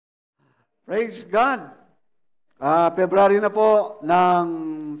Praise God! February na po ng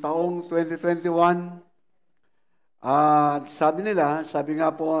taong 2021. Sabi nga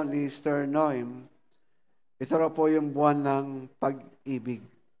po ni Sir Noem, ito na po yung buwan ng pag-ibig.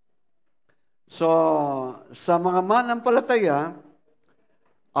 So, sa mga manampalataya,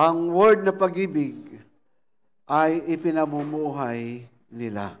 ang word na pag-ibig ay ipinamumuhay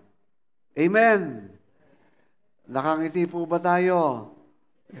nila. Amen! Nakangiti po ba tayo?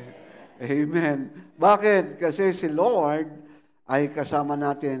 Amen. Bakit? Kasi si Lord ay kasama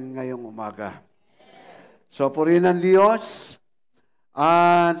natin ngayong umaga. So, purihin ng Diyos.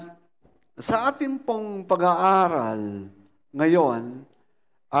 At sa ating pong pag-aaral ngayon,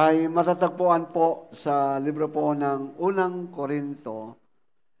 ay matatagpuan po sa libro po ng Unang Korinto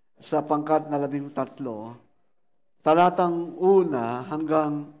sa pangkat na 13, talatang 1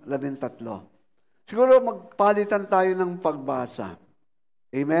 hanggang 13. Siguro magpalitan tayo ng pagbasa.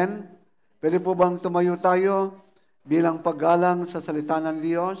 Amen? Pwede po bang tumayo tayo bilang paggalang sa salita ng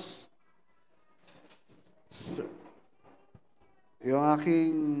Diyos? Yung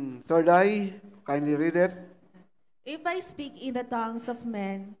aking third eye, kindly read it. If I speak in the tongues of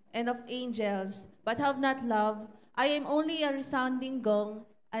men and of angels, but have not love, I am only a resounding gong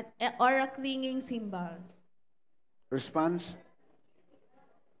or a clanging cymbal. Response?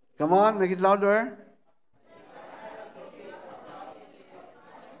 Come on, make it louder.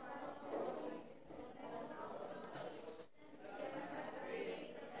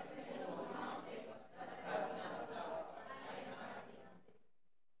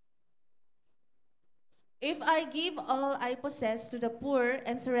 If I give all I possess to the poor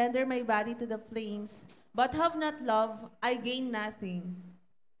and surrender my body to the flames, but have not love, I gain nothing.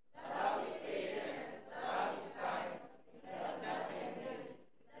 Love is patient, love is kind, it does not envy,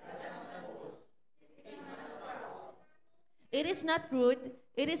 it does not boast, it is not proud. It is not rude,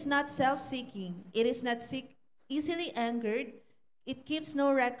 it is not self-seeking, it is not easily angered, it keeps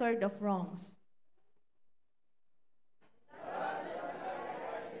no record of wrongs.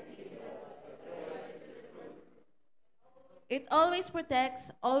 It always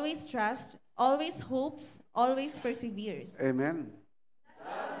protects, always trusts, always hopes, always perseveres. Amen.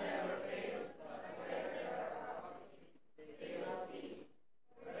 Love never fails, but where there are prophecies, they will cease.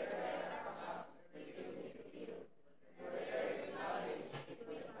 Where there are promises, they will be still. Where there is knowledge, it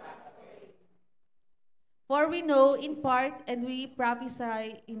will pass away. For we know in part, and we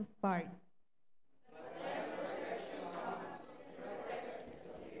prophesy in part.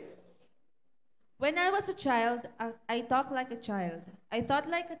 When I was a child, I talked like a child. I thought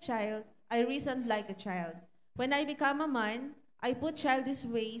like a child. I reasoned like a child. When I become a man, I put childish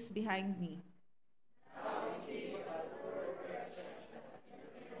ways behind me. Now we see but poor reflections in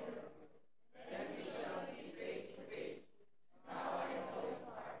the mirror. Then we shall see face to face. Now I know in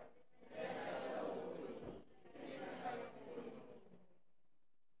part. Then I shall know fully. Then I shall fully know.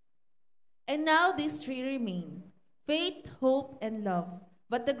 And now these three remain: faith, hope, and love.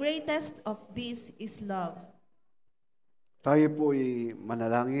 But the greatest of these is love. Tayo po'y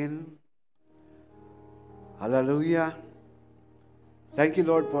manalangin. Hallelujah. Thank you,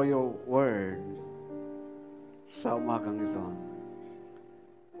 Lord, for your word sa umagang ito.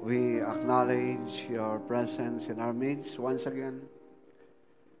 We acknowledge your presence in our midst once again.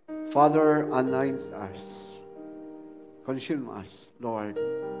 Father, anoint us. Consume us, Lord,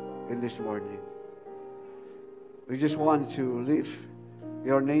 in this morning. We just want to live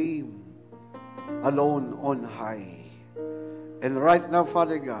your name alone on high. And right now,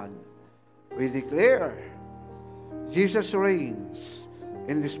 Father God, we declare Jesus reigns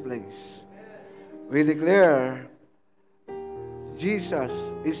in this place. We declare Jesus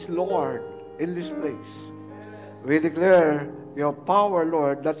is Lord in this place. We declare your power,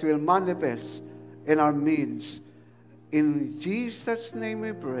 Lord, that will manifest in our midst. In Jesus' name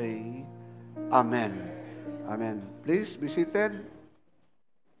we pray. Amen. Amen. Please be seated.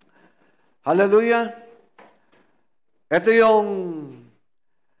 Hallelujah! Ito yung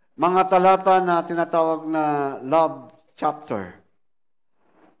mga talata na tinatawag na love chapter.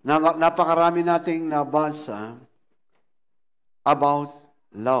 Napakarami nating nabasa about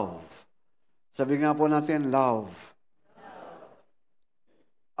love. Sabi nga po natin, love.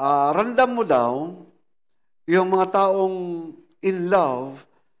 Randam mo daw yung mga taong in love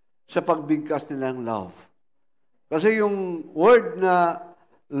sa pagbigkas nilang love. Kasi yung word na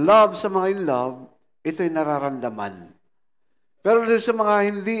love sa mga in love, ito'y nararamdaman. Pero sa mga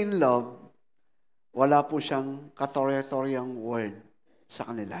hindi in love, wala po siyang katorya-toryang word sa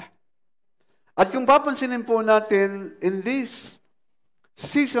kanila. At kung papansinin po natin, in this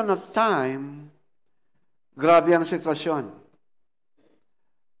season of time, grabe ang sitwasyon.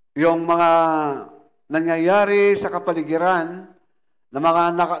 yung mga nangyayari sa kapaligiran na mga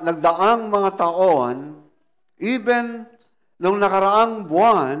nagdaang mga taon, even nung nakaraang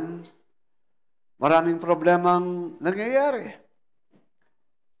buwan, maraming problemang nangyayari.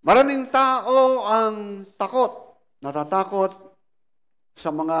 Maraming tao ang natatakot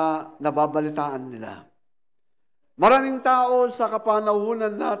sa mga nababalitaan nila. Maraming tao sa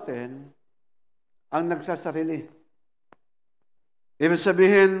kapanahunan natin ang nagsasarili. Ibig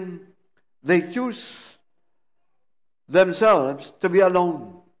sabihin, they choose themselves to be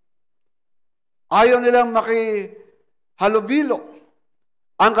alone. Ayaw nilang makihalubilo.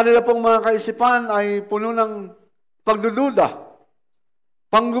 Ang kanila pong mga kaisipan ay puno ng pagdududa,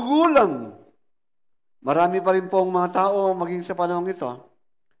 panggugulang. Marami pa rin pong mga tao maging sa panahon ito.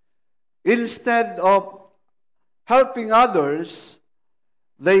 Instead of helping others,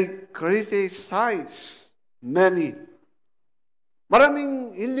 they criticize many.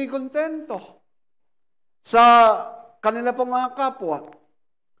 Maraming hindi kontento sa kanila pong mga kapwa.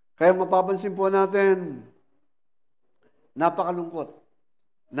 Kaya mapapansin po natin, napakalungkot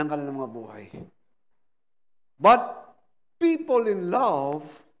ng kanilang mga buhay. But people in love,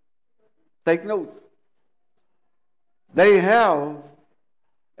 take note, they have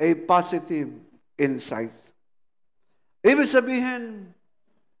a positive insight. Ibig sabihin,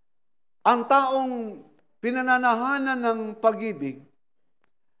 ang taong pinananahanan ng pag-ibig,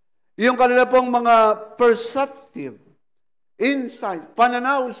 yung kanila pong mga perceptive insight,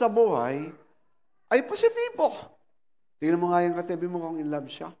 pananaw sa buhay, ay positibo. Tingnan mo nga yung katabi mo kung in love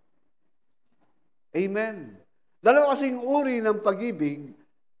siya. Amen. Dalawa kasing uri ng pag-ibig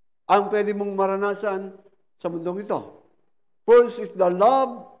ang pwede mong maranasan sa mundong ito. First is the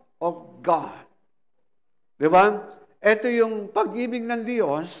love of God. Di ba? Ito yung pag-ibig ng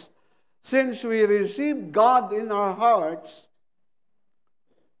Diyos. Since we receive God in our hearts,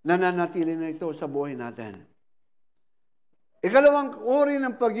 nananatili na ito sa buhay natin. Ikalawang uri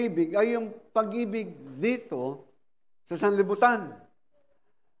ng pag-ibig ay yung pag-ibig dito sa sanlibutan.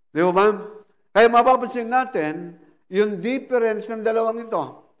 Di ba? Kaya mapapansin natin yung difference ng dalawang ito.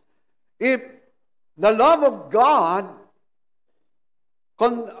 If the love of God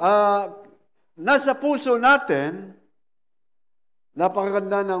nasa puso natin,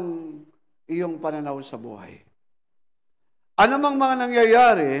 napakaganda ng iyong pananaw sa buhay. Ano mang mga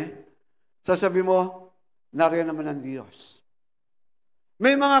nangyayari, sasabi mo, nariyan naman ang Diyos.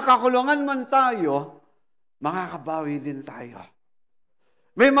 May mga kakulungan man tayo, makakabawi din tayo.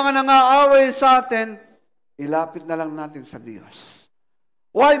 May mga nangaaway sa atin, ilapit na lang natin sa Diyos.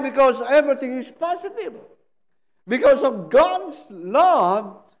 Why? Because everything is positive. Because of God's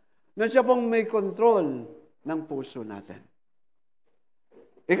love, na siya pong may control ng puso natin.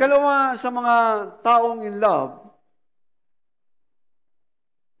 Ikalawa sa mga taong in love,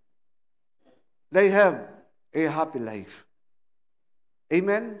 they have a happy life.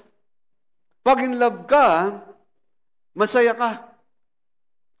 Amen? Pag in love ka, masaya ka.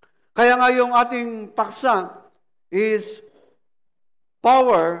 Kaya nga yung ating paksa is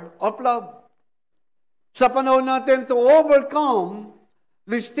power of love. Sa panahon natin to overcome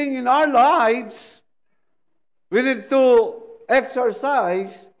this thing in our lives, we need to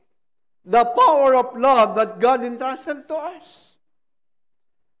exercise the power of love that God entrusted to us.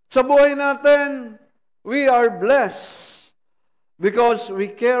 Sa buhay natin, we are blessed because we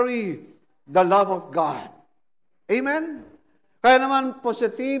carry the love of God. Amen? Kaya naman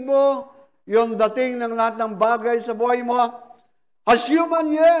positibo yung dating ng lahat ng bagay sa buhay mo. As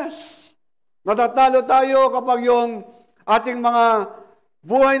human, yes. Natatalo tayo kapag yung ating mga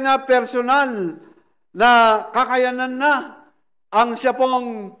buhay na personal na kakayanan na ang siya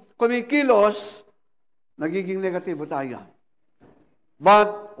pong kumikilos, nagiging negatibo tayo.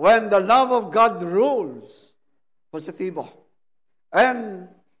 But when the love of God rules, positibo. And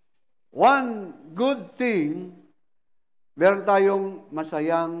one good thing, meron tayong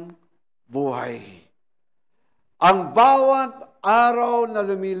masayang buhay. Ang bawat araw na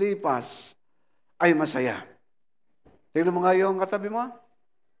lumilipas ay masaya. Tingnan mo nga yung katabi mo.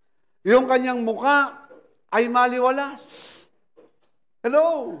 Yung kanyang muka ay maliwalas.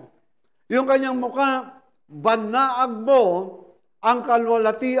 Hello? Yung kanyang muka, banaag mo ang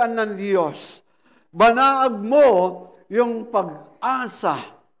kalwalatian ng Diyos. Banaag mo yung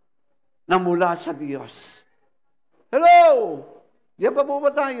pag-asa na mula sa Diyos. Hello? Diyan pa po ba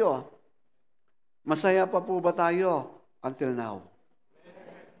tayo? Masaya pa po ba tayo until now?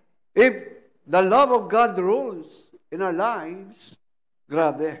 If the love of God rules in our lives,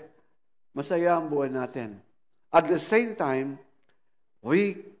 grabe, masaya ang buhay natin. At the same time,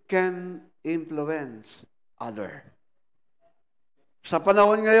 we can influence other. Sa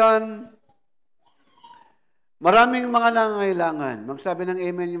panahon ngayon, maraming mga nangangailangan. Magsabi ng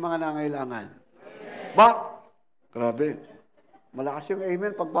amen yung mga nangangailangan. Grabe. Malakas yung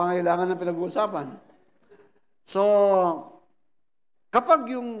amen pag pangailangan ng pinag-uusapan. So, kapag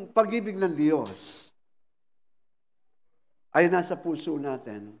yung pag-ibig ng Diyos ay nasa puso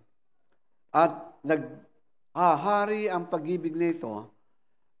natin at naghahari ang pag-ibig nito,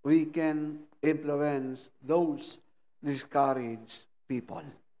 we can influence those discouraged people.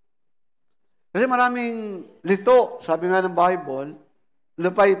 Kasi maraming lito, sabi nga ng Bible,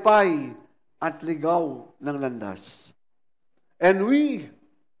 lupaypay at ligaw ng landas. And we,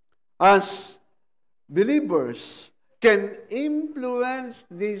 as believers, can influence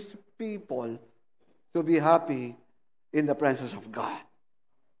these people to be happy in the presence of God.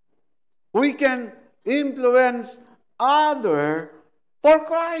 We can influence other for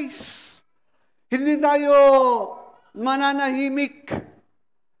Christ. Hindi tayo mananahimik.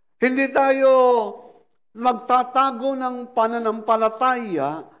 Hindi tayo magtatago ng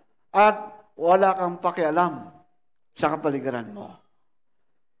pananampalataya at wala kang pakialam sa kapaligiran mo.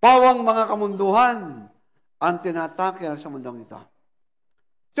 Pawang mga kamunduhan ang tinatakil sa mundong ito.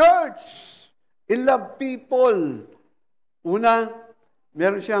 Church, in love people. Una,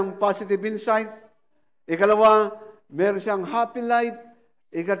 meron siyang positive insight. Ikalawa, meron siyang happy life.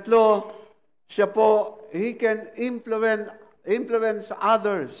 Ikatlo, he can influence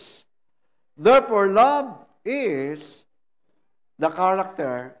others. Therefore, love is the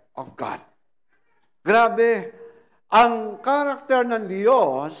character of God. Grabe, ang character ng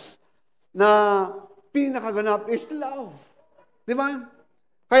Diyos na pinakaganap is love. Di ba?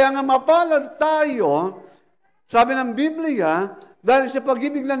 Kaya nga mapalad tayo, sabi ng Biblia, dahil sa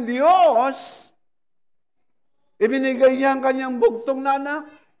pag-ibig ng Diyos, ibinigay niya ang kanyang bugtong na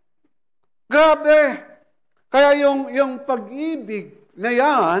anak. Grabe! Kaya yung pag-ibig na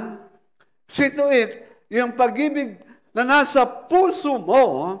yan, see to it, yung pag-ibig na nasa puso mo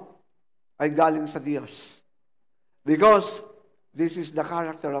ay galing sa Diyos. Because this is the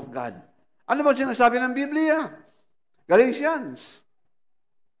character of God. Ano ba sinasabi ng Biblia? Galatians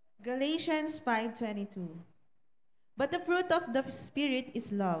 5:22. But the fruit of the Spirit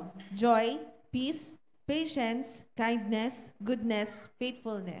is love, joy, peace, patience, kindness, goodness,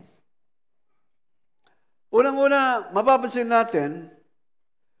 faithfulness. Unang-una, mapapansin natin,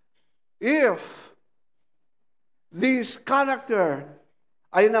 if this character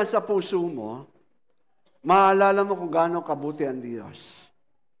ay nasa puso mo, maalala mo kung gaano kabuti ang Diyos.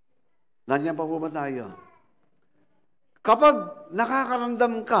 Nandiyan pa po ba tayo? Kapag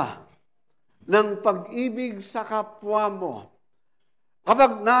nakakaramdam ka ng pag-ibig sa kapwa mo,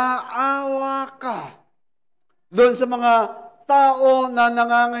 kapag naawa ka doon sa mga tao na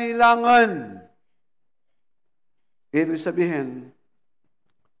nangangailangan, ibig sabihin,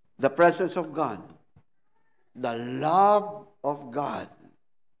 the presence of God, the love of God,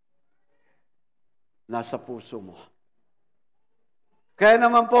 nasa puso mo. Kaya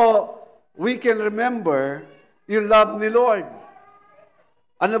naman po, we can remember yung love ni Lord.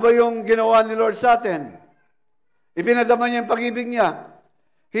 Ano ba yung ginawa ni Lord sa atin? Ipinadama niya yung pag-ibig niya.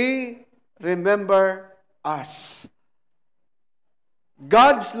 He remember us.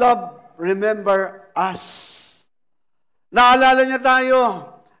 God's love remember us. Naalala niya tayo.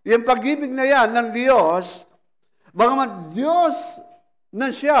 Yung pag-ibig na yan ng Diyos, bagamat Diyos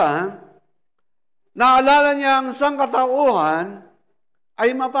na siya, naalala niya ang sangkatauhan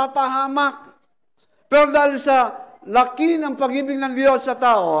ay mapapahamak. Pero dahil sa laki ng pag-ibig ng Diyos sa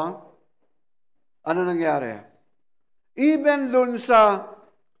tao, ano nangyari? Even dun sa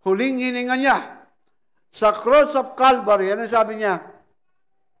huling hininga niya, sa cross of Calvary, ano sabi niya?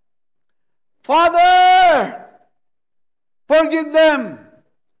 Father, forgive them.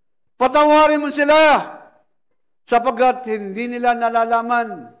 Patawarin mo sila sapagkat hindi nila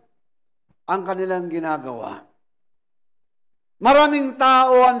nalalaman ang kanilang ginagawa. Maraming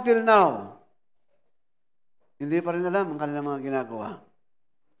tao until now, hindi pa rin alam ang kanilang mga ginagawa.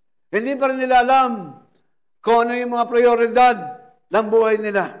 Hindi pa rin nila alam kung ano yung mga prioridad ng buhay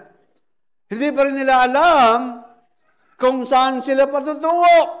nila. Hindi pa rin nila alam kung saan sila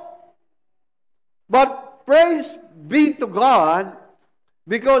patutungo. But praise be to God,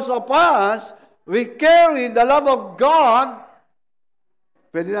 because of us, we carry the love of God.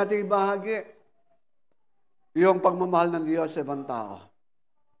 Pwede natin ibahagi yung pagmamahal ng Diyos sa ibang tao.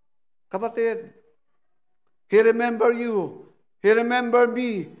 Kapatid, He remember you. He remember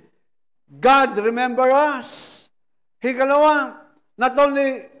me. God remember us. Hikalawa, not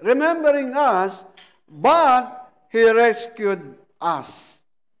only remembering us, but He rescued us.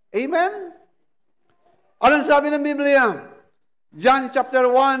 Amen? Anong sabi ng Biblia? John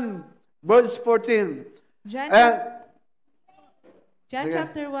chapter 1, verse 14. John, And, John sige.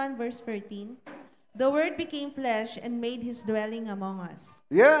 chapter 1, verse 13. The Word became flesh and made His dwelling among us.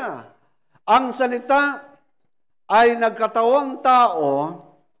 Yeah. Ang salita ay nagkatawang tao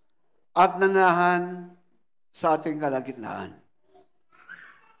at nanahan sa ating kalagitnaan.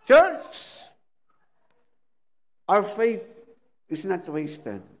 Church, our faith is not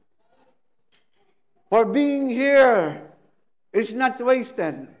wasted. For being here is not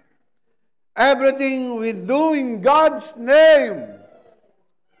wasted. Everything we do in God's name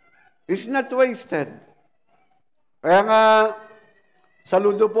is not wasted. Kaya nga,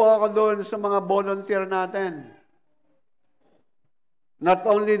 saludo po ako doon sa mga volunteer natin. Not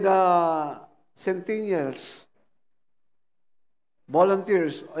only the centennials,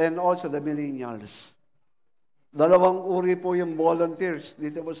 volunteers, and also the millennials. Dalawang uri po yung volunteers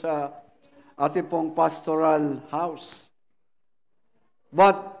dito po sa ating pong pastoral house.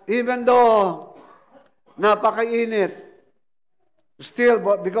 But even though napakainit, still,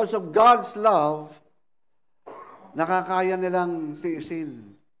 because of God's love, nakakaya nilang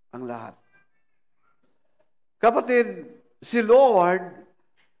tiisin ang lahat. Kapatid, si Lord,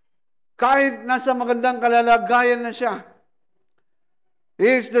 kahit nasa magandang kalalagayan na siya, He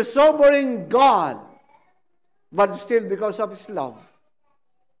is the sovereign God, but still because of His love,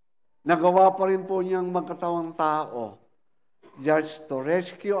 nagawa pa rin po niyang magkatawang tao just to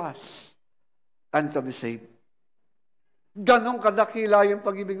rescue us and to be saved. Ganong kadakila yung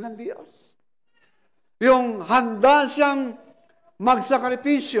pag-ibig ng Diyos. Yung handa siyang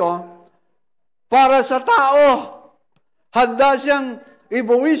magsakripisyo para sa tao. Handa siyang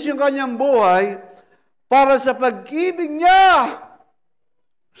ibuwis yung kanyang buhay para sa pag-ibig niya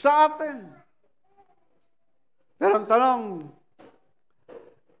sa atin. Pero ang tanong,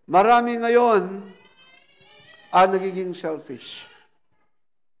 marami ngayon ang nagiging selfish.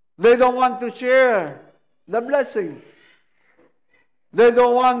 They don't want to share the blessing. They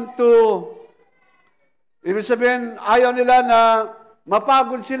don't want to, ibig sabihin, ayaw nila na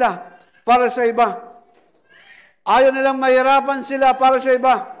mapagod sila para sa iba. Ayaw nilang mahirapan sila para sa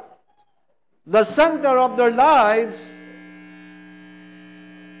iba. The center of their lives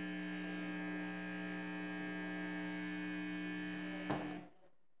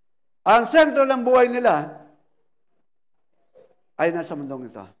ang sentro ng buhay nila ay nasa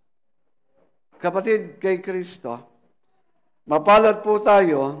mundong ito. Kapatid, kay Kristo, mapalad po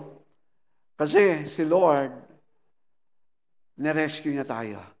tayo kasi si Lord, nirescue niya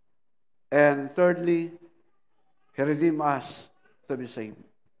tayo. And thirdly, He redeemed us to be saved.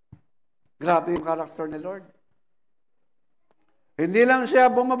 Grabe yung karakter ni Lord. Hindi lang siya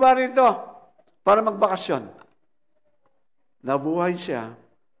bumaba rito para magbakasyon. Nabuhay siya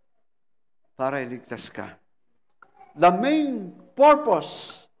para iligtas ka. The main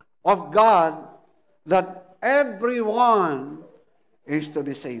purpose of God that everyone is to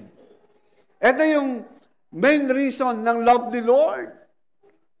be saved. Ito yung main reason ng love ni Lord.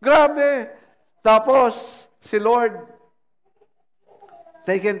 Grabe. Tapos, si Lord,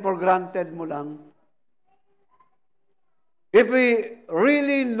 taken for granted mo lang. If we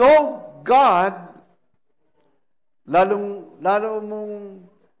really know God, lalo mong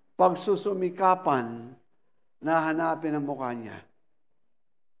pagsusumikapan na hanapin ang mukha niya.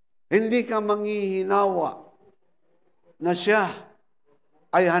 Hindi ka manghihinawa na siya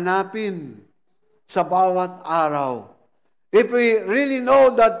ay hanapin sa bawat araw. If we really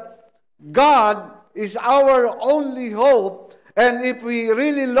know that God is our only hope, and if we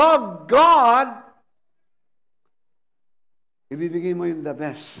really love God, ibibigay mo yung the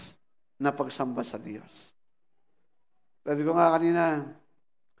best na pagsamba sa Diyos. Sabi ko nga kanina,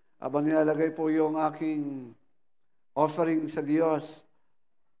 habang nilalagay po yung aking offering sa Diyos,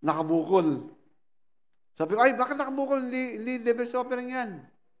 nakabukol. Sabi ko, ay, bakit nakabukol? Hindi the best offering yan.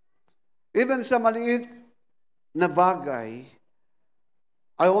 Even sa maliit na bagay,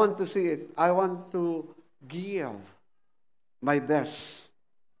 I want to see it. I want to give my best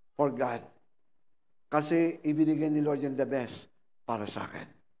for God. Kasi ibinigay ni Lord yung the best para sa akin.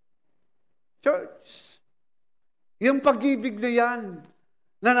 Church, yung pag-ibig na yan,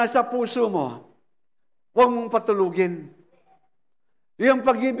 na nasa puso mo, huwag mong patulugin. Yung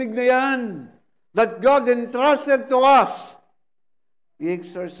pag-ibig na yan, that God entrusted to us,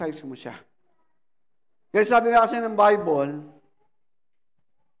 i-exercise mo siya. Kaya sabi nga kasi ng Bible,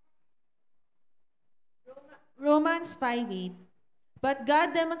 Romans 5:8. But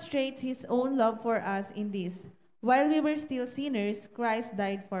God demonstrates His own love for us in this: while we were still sinners, Christ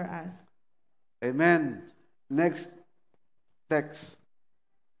died for us. Amen. Next text.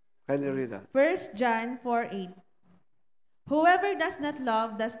 Can you read that? 1 John 4:8. Whoever does not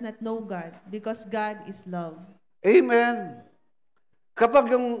love does not know God, because God is love. Amen.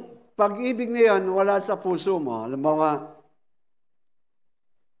 Kapag yung pag-ibig na yan wala sa puso mo, alam mo nga,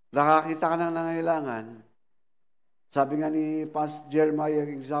 nakakita ka ng nangailangan, sabi nga ni Pastor Jeremiah,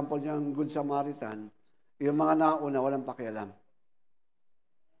 yung example niya ng Good Samaritan, yung mga nauna, walang pakialam.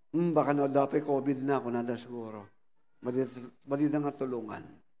 Baka dapat COVID na ako, nada siguro. Mali na nga tulungan.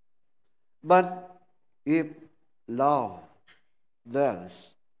 But if love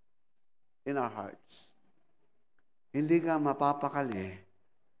dwells in our hearts, hindi ka mapapakali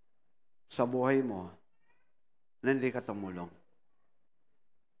sa buhay mo na hindi ka tumulong.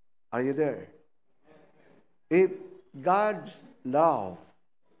 Are you there? If God's love,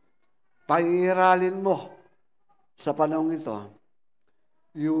 paiiralin mo sa panahon ito,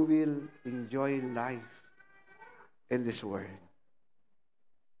 you will enjoy life in this world.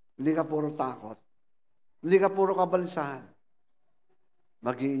 Hindi ka puro takot. Hindi ka puro kabalsahan.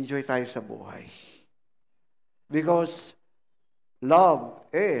 Mag-i-enjoy tayo sa buhay. Because love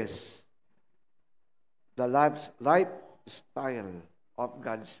is the lifestyle of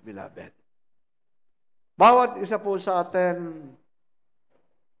God's beloved. Bawat isa po sa atin,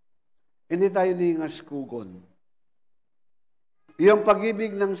 hindi tayo ningaskugon. Yung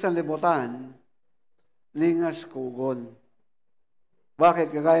pag-ibig ng sanlibutan, ningaskugon.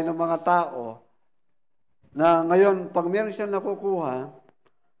 Bakit? Kagaya ng mga tao na ngayon, pag meron siyang nakukuha,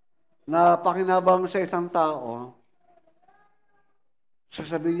 na pakinabang sa isang tao,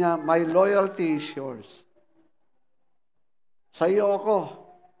 sasabihin niya, my loyalty is yours. Sa iyo ako.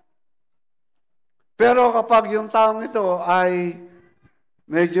 Pero kapag yung taong ito ay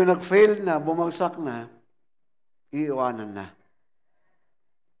medyo nag-fail na, bumagsak na, iiwanan na.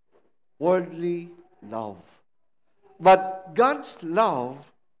 Worldly love. But God's love,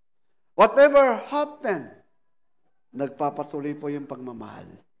 whatever happened, nagpapatuloy po yung pagmamahal.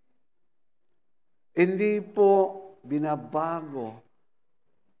 Hindi po binabago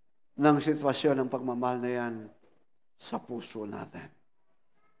ng sitwasyon ng pagmamahal na yan sa puso natin.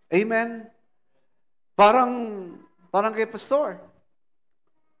 Amen? Parang kay Pastor.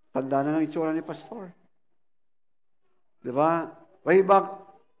 Tanda na ng itsura ni Pastor. Di ba? Way back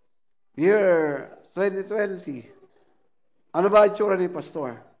year 2020. Ano ba itsura ni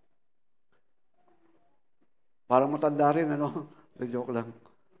Pastor? Parang matanda rin, ano? Joke lang.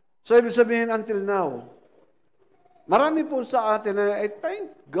 So, ibig sabihin, until now, marami po sa atin na, I thank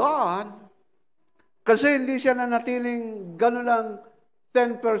God, kasi hindi siya nanatiling gano'n lang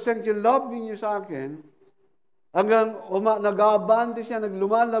 10% yung love ninyo sa akin, hanggang nag-aabante siya,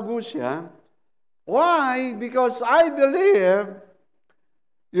 naglumalago siya. Why? Because I believe,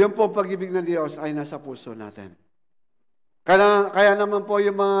 yung po pag-ibig ng Diyos ay nasa puso natin. Kaya naman po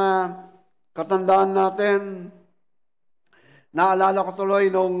yung mga katandaan natin, naalala ko tuloy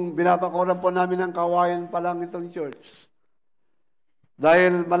nung binabakuran po namin ng kawayan pa lang itong church.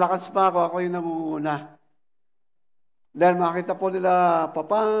 Dahil malakas pa ako yung nangunguna. Dahil makita po nila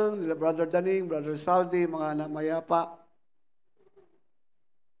Papang, nila Brother Daning, Brother Saldi, mga anak mayapa.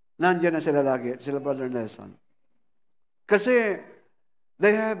 Nandiyan na sila lagi, sila Brother Nelson. Kasi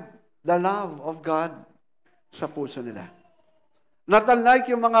they have the love of God sa puso nila. Not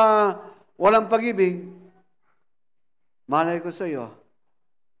unlike yung mga walang pag-ibig, malay ko sa iyo,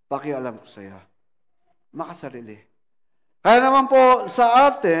 pakialam ko sa iyo. Makasarili. Kaya naman po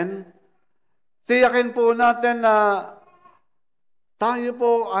sa atin, tiyakin po natin na tayo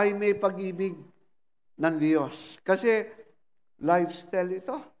po ay may pag-ibig ng Diyos. Kasi lifestyle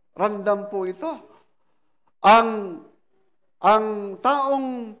ito. Random po ito. Ang taong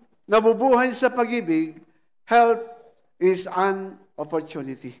nabubuhay sa pag-ibig, health is an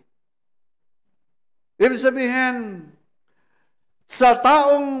opportunity. Ibig sabihin, sa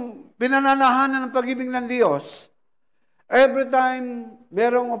taong pinananahanan ng pag-ibig ng Diyos, every time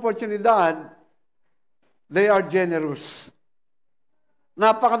merong oportunidad, they are generous.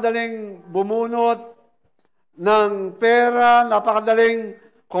 Napakadaling bumunot ng pera, napakadaling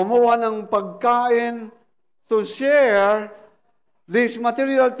kumuha ng pagkain to share these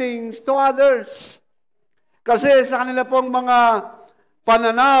material things to others. Kasi sa kanila pong mga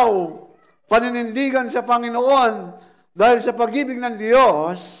pananaw, paninindigan sa Panginoon, dahil sa pag-ibig ng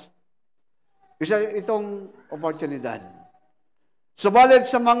Diyos, isa itong oportunidad. Subalit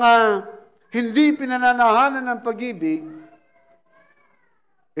sa mga hindi pinananahanan ng pag-ibig,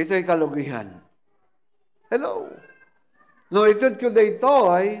 ito'y kalugihan. Hello. No, ito't kuday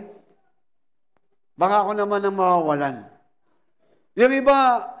ito'y, baka ako naman ang mawawalan. Yung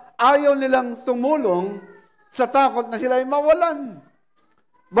iba, ayaw nilang tumulong sa takot na sila ay mawalan.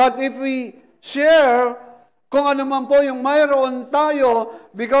 But if we share Kung ano man po yung mayroon tayo,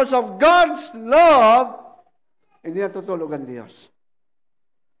 because of God's love, hindi natutulog ang Diyos.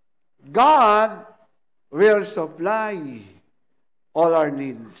 God will supply all our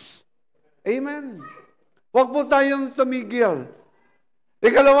needs. Amen. Huwag po tayong tumigil.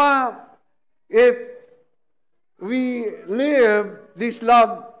 Ikalawa, if we live this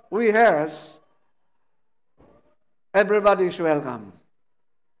love we has, everybody is welcome.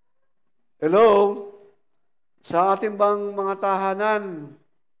 Hello? Sa ating bang mga tahanan,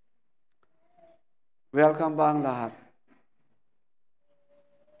 welcome ba ang lahat?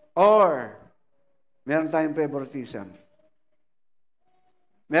 Or, meron tayong favoritism?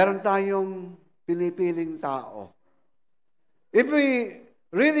 Meron tayong pinipiling tao? If we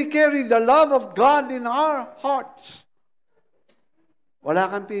really carry the love of God in our hearts, wala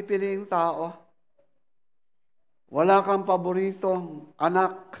kang pipiliing tao. Wala kang paboritong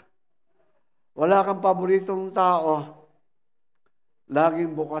anak. Wala kang paboritong tao.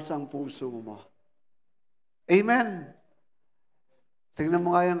 Laging bukas ang puso mo. Amen. Tingnan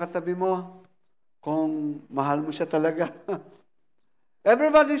mo nga yung katabi mo kung mahal mo siya talaga.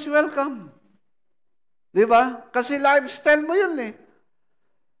 Everybody's welcome. Di ba? Kasi lifestyle mo yun eh.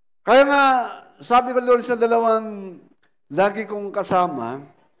 Kaya nga, sabi ko doon sa dalawang lagi kong kasama,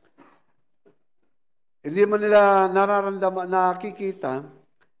 hindi man nila nararamdaman, nakikita,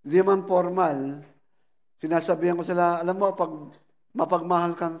 hindi man formal, sinasabihan ko sila, alam mo, pag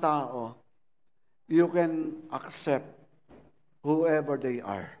mapagmahal kang tao, you can accept whoever they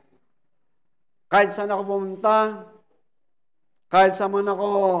are. Kahit saan ako pumunta, kahit saan man ako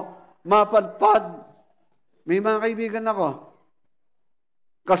mapadpad, may mga kaibigan ako.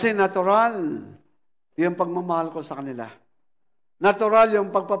 Kasi natural yung pagmamahal ko sa kanila. Natural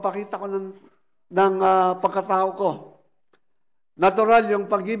yung pagpapakita ko ng pagkatao ko. Natural yung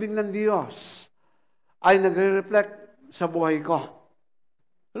pag-ibig ng Diyos ay nagre-reflect sa buhay ko.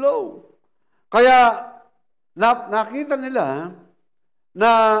 Hello? Kaya nakita nila na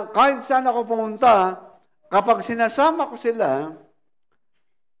kahit saan ako pumunta, kapag sinasama ko sila,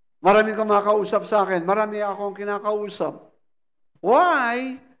 maraming kumakausap sa akin, marami akong kinakausap.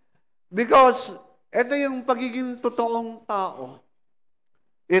 Why? Because ito yung pagiging totoong tao.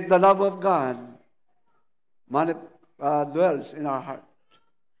 If the love of God dwells in our heart.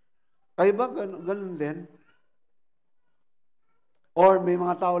 Kayo ba ganun din? Or may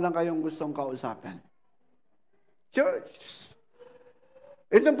mga tao lang kayong gustong kausapin? Church.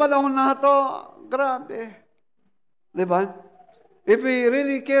 Itong panahon na ito, grabe. Diba? If we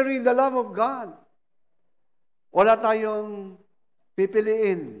really carry the love of God, wala tayong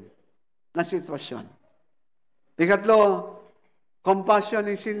pipiliin na sitwasyon. Ikatlo, compassion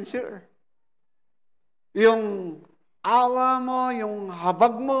is sincere. Yung awa mo, yung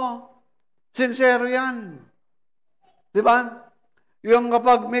habag mo, sincere yan. Di ba? Yung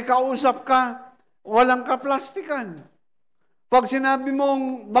kapag may kausap ka, walang kaplastikan. Pag sinabi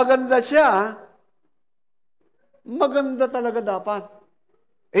mong maganda siya, maganda talaga dapat.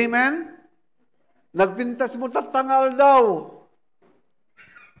 Amen? Nagpintas mo tatangal daw.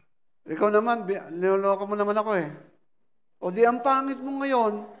 Ikaw naman, niloloko mo naman ako eh. O di ang pangit mo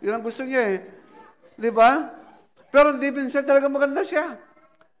ngayon, yun ang gusto niya eh. Di ba? Pero deep inside talaga maganda siya.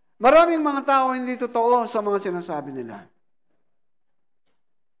 Maraming mga tao hindi totoo sa mga sinasabi nila.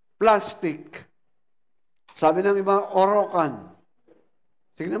 Plastic. Sabi ng iba, orokan.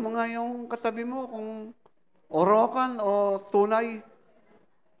 Tignan mo nga yung katabi mo kung orokan o tunay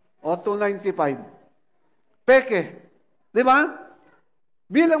o 295. Peke. Di ba?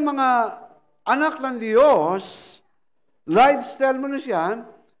 Bilang mga anak ng Diyos, lifestyle mo na siya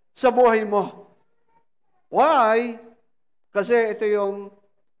sa buhay mo. Why? Kasi ito yung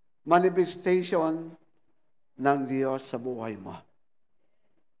manifestation ng Diyos sa buhay mo.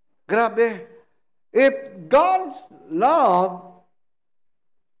 Grabe. If God's love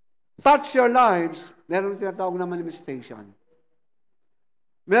touch your lives, meron tinatawag na manifestation.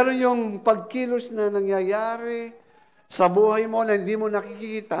 Meron yung pagkilos na nangyayari sa buhay mo na hindi mo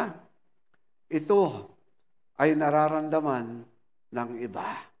nakikita. Ito ay nararamdaman ng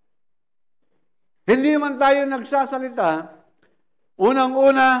iba. Hindi man tayo nagsasalita,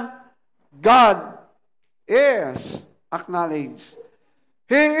 unang-una, God is acknowledged.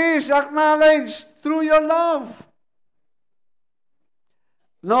 He is acknowledged through your love.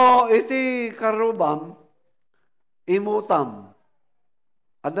 No, iti karubam, imutam.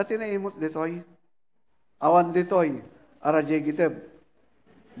 At dati na imut ditoy. Awan ditoy, ara jegiteb.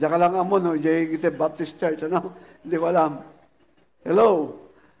 Diyan ka lang amon, no? Jegiteb Baptist Church, ano? Hindi ko alam. Hello?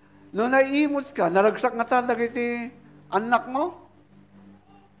 No naiimot ka, naragsak nga talag iti anak mo?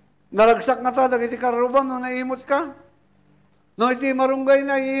 Naragsak na ta, dagiti karubam, no naimot ka. No iti marunggay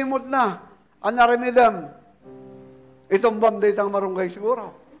na, iimot na. Anaramidam. Itong bamday tang marunggay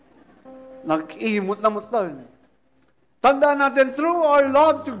siguro. Nag-iimot na mutan. Tandaan natin, through our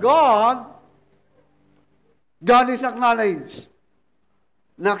love to God, God is acknowledged.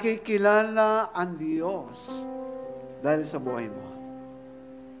 Nakikilala ang Diyos dahil sa buhay mo.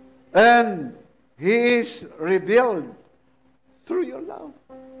 And He is revealed through your love.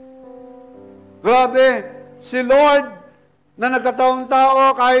 Grabe, si Lord na nagkataong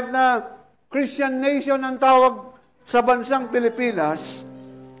tao kahit na Christian nation ang tawag sa bansang Pilipinas,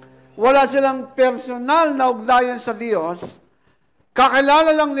 wala silang personal na ugnayan sa Diyos,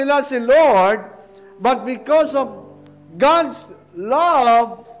 kakilala lang nila si Lord, but because of God's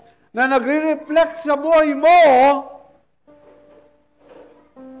love na nagre-reflect sa buhay mo,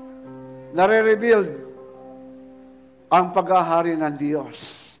 nare-reveal ang pag-ahari ng Diyos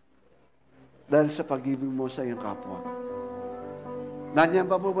dahil sa pag-ibig mo sa iyong kapwa. Nandiyan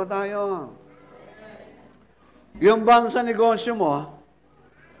pa po ba tayo? Yung bang sa negosyo mo,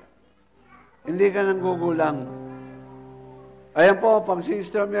 hindi ka nang gugulang. Ayan po, pag si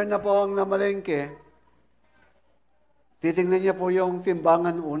Sister Mer na po ang namalengke, titingnan niya po yung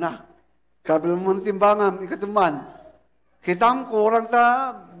timbangan una. Sabi mo ng timbangan, ikatuman, kitang kurang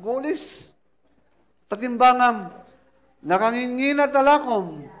ta gulis. Tatimbangan, nakangingina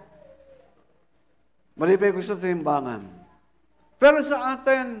talakom. Mali pa yung gusto timbangan. Pero sa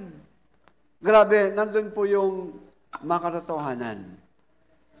atin, grabe, nandun po yung makatotohanan.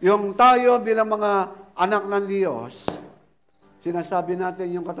 Yung tayo bilang mga anak ng Diyos, sinasabi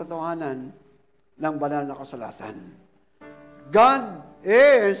natin yung katotohanan ng banal na kasulatan. God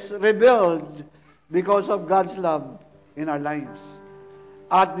is revealed because of God's love in our lives.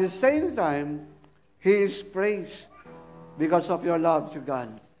 At the same time, He is praised because of your love to God.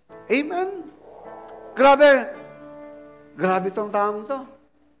 Amen? Grabe! Grabe tong taong to.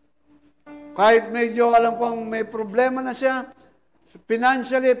 Kahit medyo alam kong may problema na siya,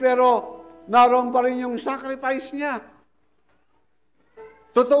 financially, pero naroon pa rin yung sacrifice niya.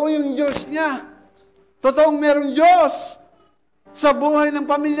 Totoo yung Diyos niya. Totoong merong Diyos sa buhay ng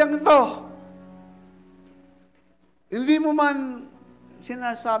pamilyang ito. Hindi mo man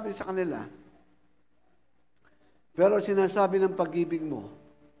sinasabi sa kanila, pero sinasabi ng pag-ibig mo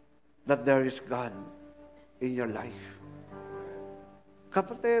that there is God in your life.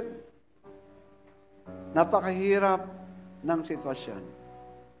 Kapatid, napakahirap ng sitwasyon.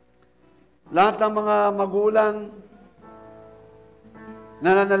 Lahat ng mga magulang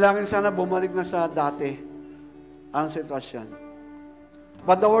nananalangin sana bumalik na sa dati ang sitwasyon.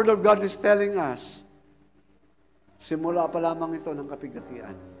 But the Word of God is telling us, simula pa lamang ito ng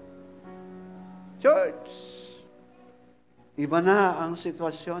kapigatian. Church, iba na ang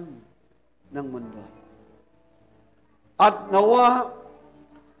sitwasyon ng mundo. At nawa,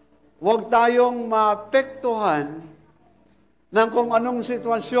 huwag tayong maapektuhan ng kung anong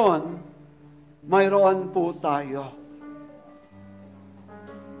sitwasyon mayroon po tayo.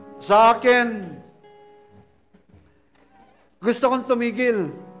 Sa akin, gusto kong tumigil.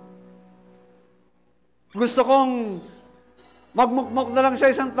 Gusto kong magmukmok na lang sa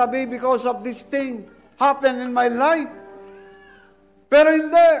isang tabi because of this thing happened in my life. Pero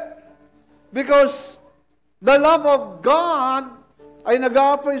hindi. Because the love of God ay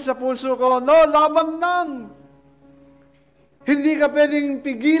nag-aapoy sa puso ko, no, laban lang. Hindi ka pwedeng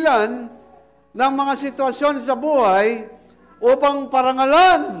pigilan ng mga sitwasyon sa buhay upang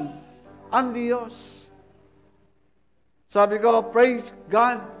parangalan ang Diyos. Sabi ko, praise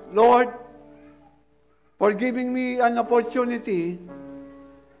God, Lord, for giving me an opportunity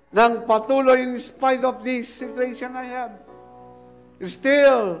ng patuloy in spite of this situation I have.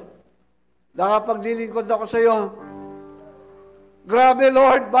 Still, nakapaglilingkod ako sa iyo. Grabe,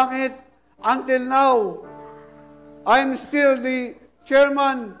 Lord, bakit until now, I'm still the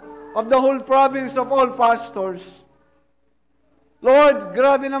chairman of the whole province of all pastors. Lord,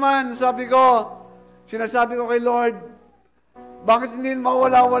 grabe naman, sabi ko, sinasabi ko kay Lord, bakit hindi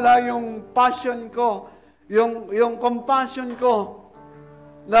mawala-wala yung passion ko, yung compassion ko,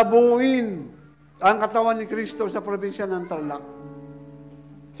 na buuin ang katawan ni Kristo sa probinsya ng Tarlac.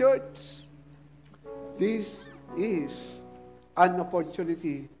 Church, this is an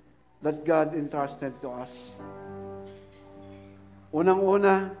opportunity that God entrusted to us.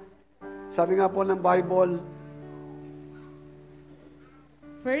 Unang-una, sabi nga po ng Bible,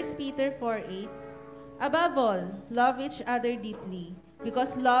 1 Peter 4:8, above all, love each other deeply,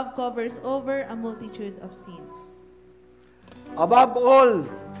 because love covers over a multitude of sins. above all,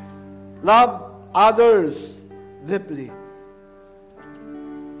 love others deeply.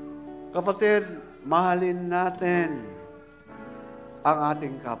 Kapatid, mahalin natin ang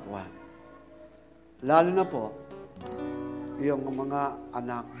ating kapwa. Lalo na po, yung mga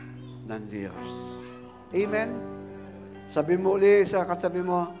anak ng Diyos. Amen? Sabi mo uli sa katabi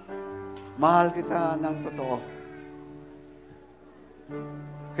mo, mahal kita ng totoo.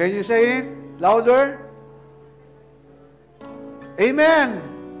 Can you say it louder? Amen!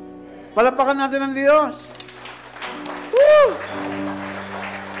 Palapakan natin ang Diyos. Woo!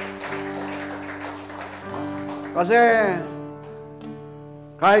 Kasi,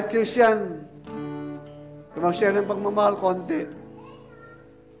 kahit Christian, mag-share ng pagmamahal konti,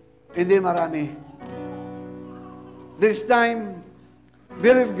 hindi marami. This time,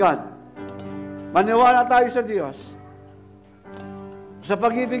 believe God. Maniwala tayo sa Diyos. Sa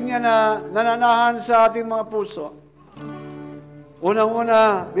pag-ibig niya na nananahan sa ating mga puso.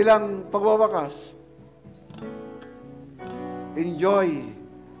 Unang-una, bilang pagwawakas, enjoy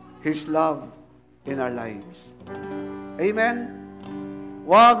His love in our lives. Amen?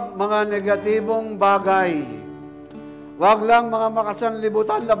 Huwag mga negatibong bagay. Huwag lang mga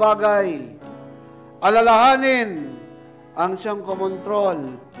makasanlibutan na bagay. Alalahanin ang siyang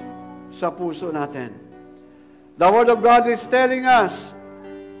kumontrol sa puso natin. The Word of God is telling us,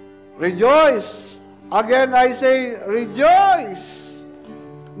 rejoice. Again, I say, rejoice.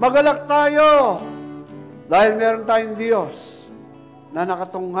 Magalak tayo dahil meron tayong Diyos na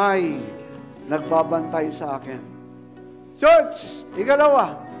nakatunghay, nagbabantay sa akin. Church,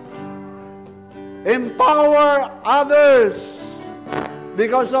 ikalawa, empower others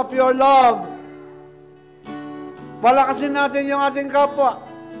because of your love. Palakasin natin yung ating kapwa.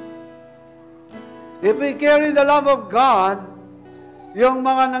 If we carry the love of God, yung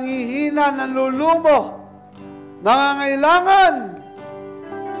mga nangihina, nanlulumo, nangangailangan,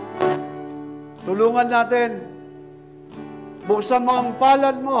 tulungan natin. Buksan mo ang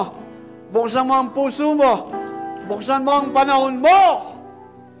palad mo. Buksan mo ang puso mo. Buksan mo ang panahon mo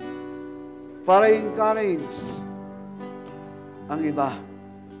para encourage ang iba.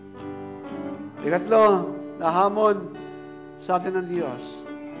 Ikatlo, nahamon sa atin ng Diyos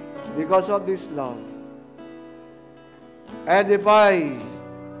because of this love. Edify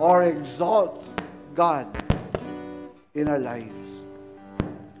or exalt God in our lives.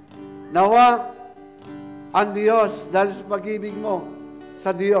 Nawa ang Diyos dahil sa pag-ibig mo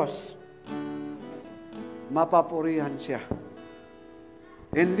sa Diyos, mapapurihan siya.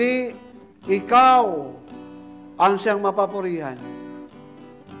 Hindi ikaw ang siyang mapapurihan.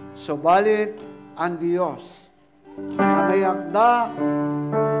 Subalit ang Diyos na may akda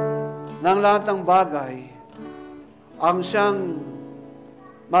ng lahat ng bagay ang siyang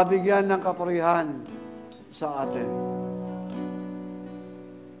mabigyan ng kapurihan sa atin.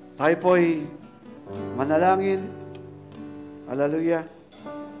 Tayo po'y manalangin. Hallelujah.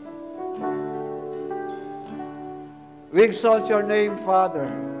 We exalt your name, Father.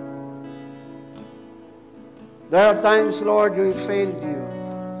 There are times, Lord, we failed you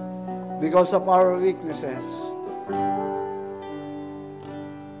because of our weaknesses.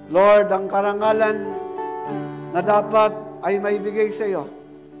 Lord, ang karangalan na dapat ay maibigay sa iyo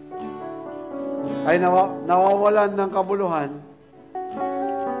ay nawawalan ng kabuluhan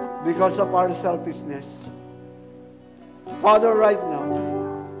because of our selfishness. Father, right now,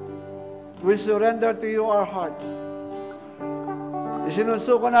 we surrender to you our hearts.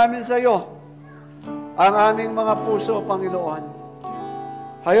 Isinusuko namin sa iyo ang aming mga puso, Panginoon.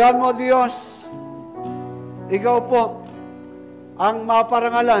 Hayaan mo, Diyos, ikaw po ang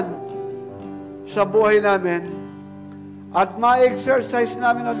maparangalan sa buhay namin at ma-exercise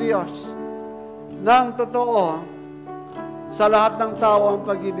namin, O Diyos, ng totoo sa lahat ng tao ang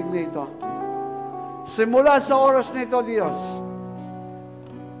pag-ibig nito. Simula sa oras nito, Diyos,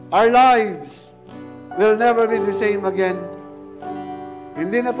 our lives will never be the same again.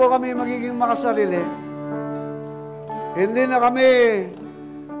 Hindi na po kami magiging makasarili. Hindi na kami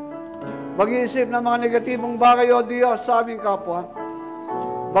mag-iisip ng mga negatibong bagay, O Diyos, sa aming kapwa.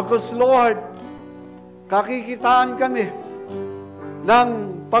 Bagkus, Lord, kakikitaan kami ng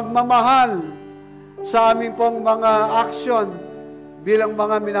pagmamahal sa aming pong mga aksyon bilang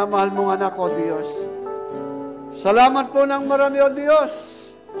mga minamahal mong anak, O Diyos. Salamat po ng marami, O Diyos.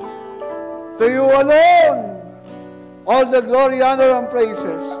 To you alone, all the glory, honor, and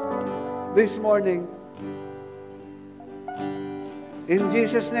praises this morning. In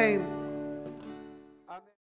Jesus' name,